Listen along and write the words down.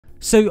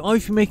So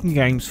I've been making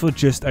games for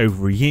just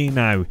over a year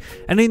now,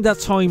 and in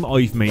that time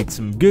I've made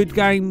some good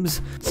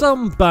games,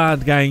 some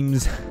bad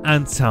games,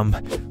 and some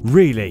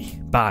really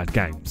bad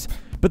games.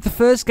 But the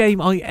first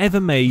game I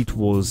ever made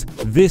was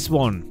this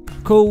one,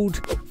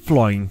 called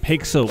Flying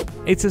Pixel.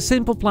 It's a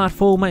simple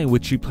platformer in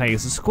which you play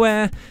as a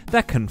square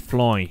that can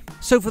fly.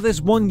 So for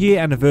this 1 year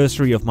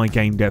anniversary of my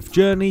game dev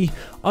journey,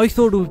 I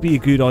thought it would be a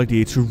good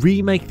idea to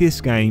remake this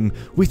game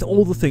with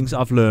all the things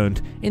I've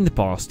learned in the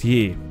past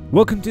year.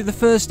 Welcome to the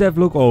first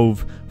devlog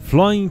of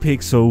Flying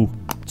Pixel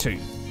 2.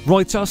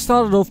 Right, so I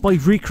started off by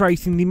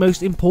recreating the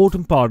most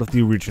important part of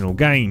the original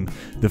game,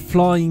 the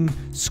flying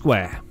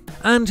square.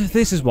 And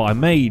this is what I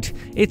made.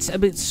 It's a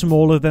bit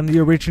smaller than the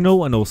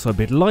original and also a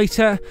bit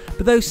lighter,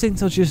 but those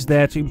things are just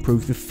there to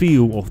improve the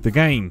feel of the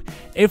game.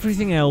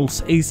 Everything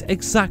else is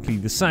exactly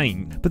the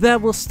same, but there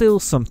was still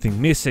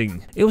something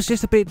missing. It was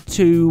just a bit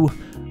too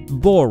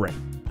boring.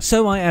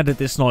 So I added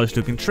this nice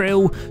looking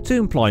trail to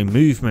imply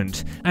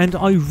movement, and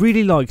I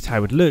really liked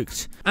how it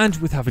looked. And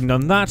with having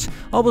done that,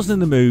 I was in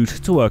the mood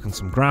to work on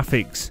some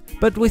graphics.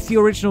 But with the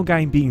original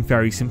game being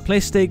very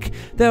simplistic,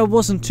 there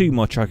wasn't too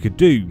much I could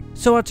do.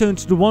 So I turned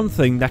to the one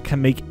thing that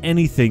can make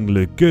anything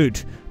look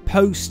good: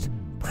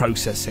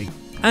 post-processing.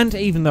 And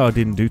even though I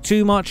didn't do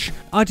too much,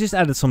 I just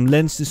added some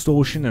lens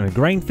distortion and a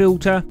grain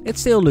filter. It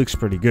still looks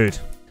pretty good.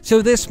 So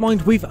with this in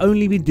mind, we've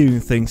only been doing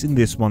things in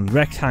this one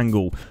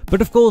rectangle, but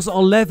of course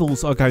our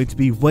levels are going to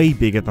be way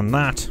bigger than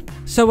that.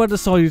 So I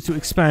decided to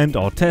expand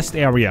our test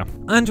area,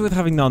 and with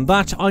having done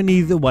that, I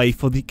needed a way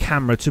for the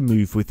camera to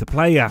move with the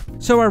player.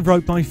 So I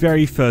wrote my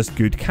very first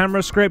good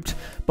camera script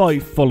by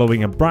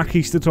following a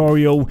Brachy's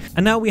tutorial,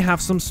 and now we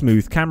have some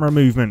smooth camera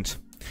movement.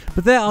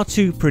 But there are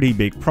two pretty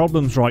big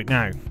problems right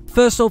now.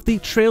 First off, the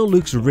trail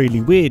looks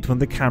really weird when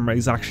the camera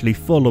is actually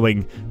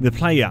following the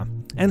player.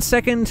 And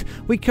second,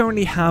 we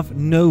currently have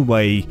no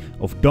way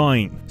of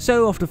dying.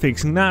 So after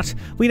fixing that,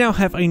 we now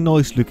have a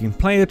nice looking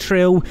player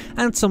trail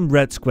and some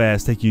red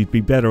squares that you'd be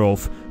better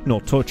off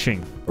not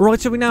touching. Alright,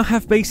 so we now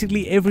have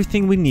basically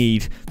everything we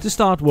need to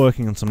start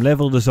working on some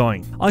level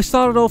design. I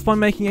started off by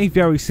making a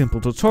very simple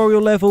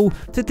tutorial level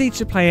to teach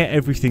the player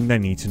everything they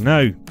need to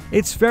know.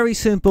 It's very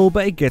simple,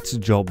 but it gets the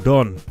job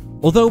done.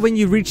 Although when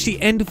you reach the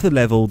end of the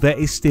level, there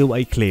is still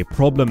a clear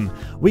problem.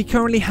 We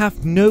currently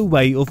have no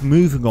way of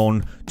moving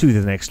on to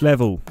the next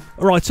level.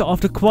 Alright, so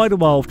after quite a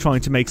while of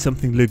trying to make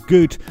something look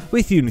good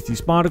with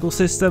Unity's particle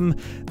system,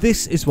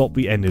 this is what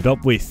we ended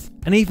up with.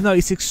 And even though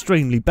it's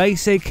extremely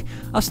basic,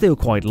 I still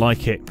quite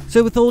like it.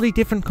 So with all the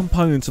different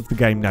components of the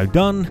game now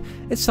done,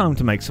 it's time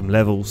to make some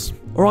levels.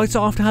 Alright,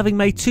 so after having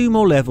made 2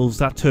 more levels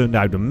that turned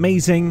out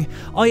amazing,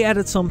 I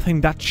added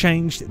something that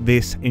changed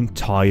this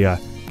entire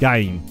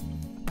game.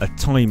 A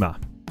timer.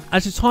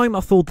 At the time I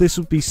thought this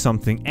would be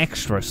something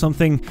extra,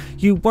 something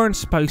you weren't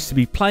supposed to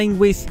be playing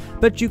with,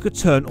 but you could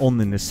turn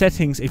on in the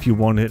settings if you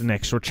wanted an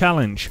extra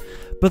challenge.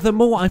 But the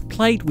more I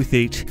played with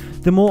it,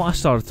 the more I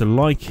started to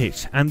like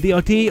it, and the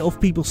idea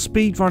of people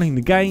speedrunning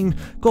the game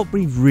got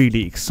me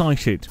really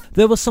excited.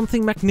 There was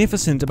something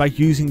magnificent about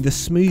using the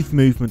smooth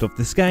movement of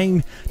this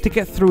game to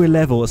get through a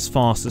level as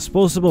fast as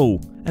possible,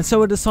 and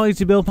so I decided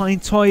to build my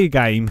entire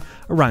game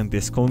around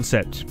this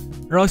concept.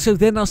 Right, so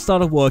then I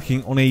started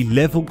working on a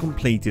level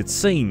completed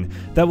scene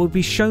that would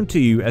be shown to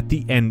you at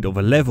the end of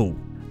a level.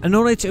 And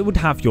on it would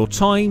have your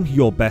time,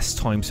 your best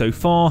time so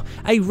far,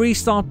 a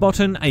restart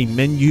button, a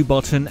menu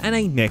button, and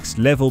a next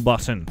level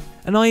button.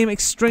 And I am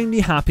extremely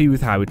happy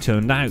with how it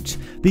turned out.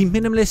 The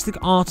minimalistic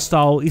art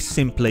style is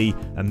simply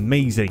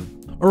amazing.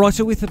 Alright,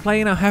 so with the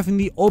player now having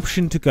the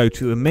option to go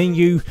to a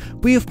menu,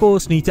 we of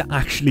course need to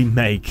actually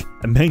make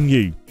a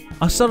menu.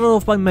 I started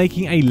off by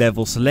making a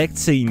level select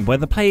scene where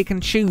the player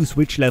can choose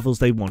which levels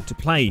they want to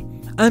play.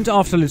 And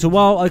after a little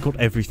while I got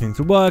everything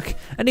to work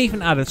and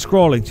even added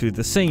scrolling to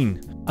the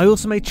scene. I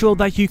also made sure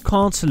that you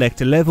can't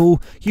select a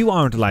level you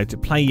aren't allowed to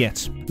play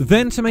yet.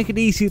 Then to make it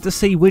easier to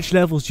see which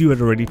levels you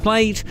had already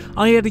played,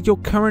 I added your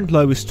current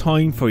lowest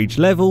time for each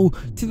level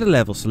to the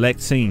level select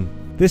scene.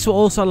 This will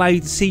also allow you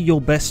to see your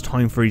best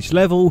time for each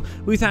level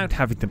without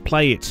having to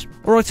play it.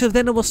 Alright, so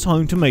then it was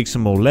time to make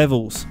some more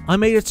levels. I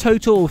made a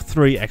total of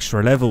 3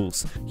 extra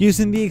levels,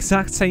 using the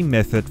exact same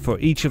method for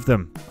each of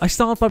them. I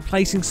start by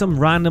placing some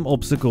random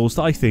obstacles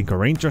that I think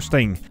are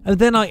interesting, and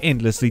then I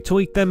endlessly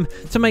tweak them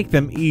to make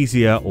them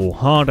easier or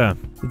harder.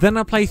 Then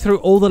I play through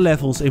all the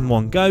levels in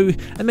one go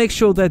and make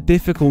sure their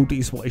difficulty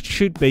is what it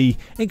should be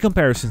in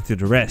comparison to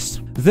the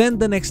rest. Then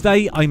the next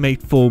day I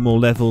made 4 more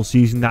levels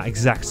using that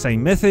exact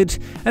same method,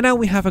 and now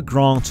we have a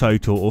grand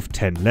total of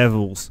 10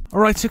 levels.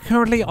 Alright, so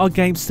currently our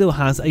game still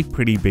has a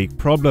pretty big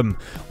problem.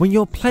 When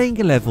you're playing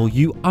a level,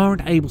 you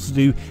aren't able to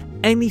do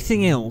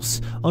anything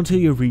else until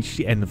you reach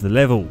the end of the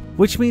level,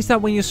 which means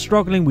that when you're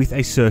struggling with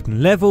a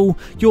certain level,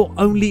 your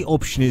only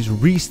option is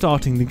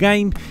restarting the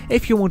game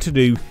if you want to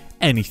do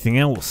anything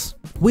else.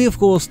 We of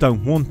course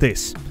don't want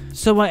this,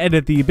 so I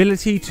added the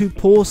ability to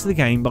pause the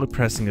game by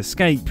pressing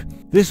escape.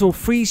 This will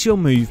freeze your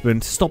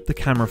movement, stop the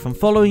camera from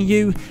following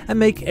you, and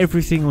make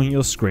everything on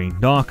your screen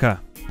darker.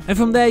 And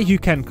from there you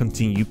can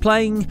continue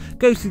playing,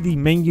 go to the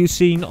menu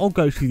scene or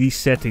go to the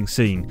settings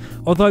scene,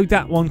 although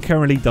that one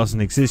currently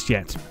doesn't exist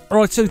yet.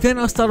 Alright, so then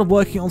I started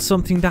working on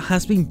something that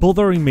has been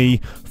bothering me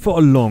for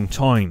a long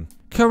time.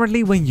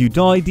 Currently when you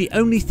die, the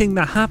only thing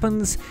that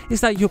happens is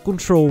that your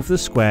control of the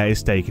square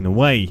is taken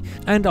away,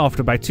 and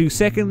after about 2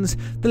 seconds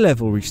the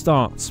level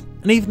restarts.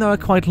 And even though I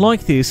quite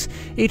like this,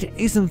 it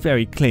isn't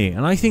very clear,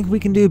 and I think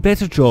we can do a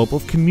better job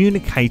of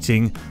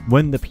communicating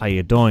when the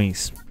player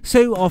dies.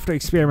 So after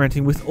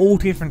experimenting with all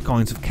different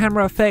kinds of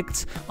camera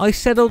effects, I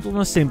settled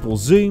on a simple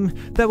zoom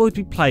that would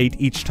be played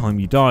each time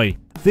you die.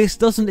 This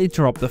doesn't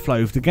interrupt the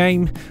flow of the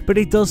game, but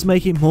it does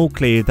make it more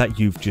clear that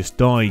you've just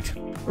died.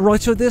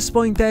 Right, so at this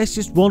point there's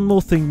just one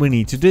more thing we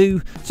need to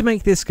do to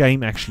make this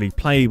game actually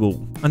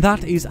playable, and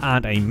that is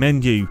add a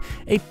menu.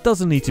 It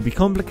doesn't need to be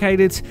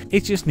complicated,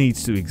 it just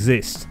needs to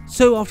exist.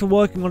 So after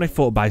working on it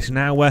for about an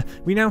hour,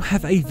 we now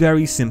have a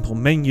very simple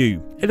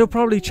menu. It'll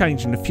probably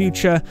change in the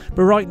future,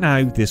 but right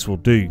now this will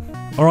do.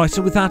 Alright,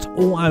 so with that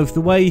all out of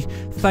the way,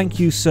 thank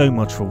you so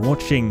much for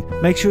watching.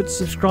 Make sure to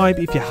subscribe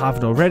if you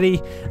haven't already,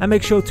 and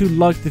make sure to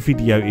like the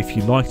video if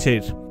you liked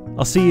it.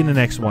 I'll see you in the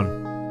next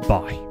one.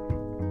 Bye.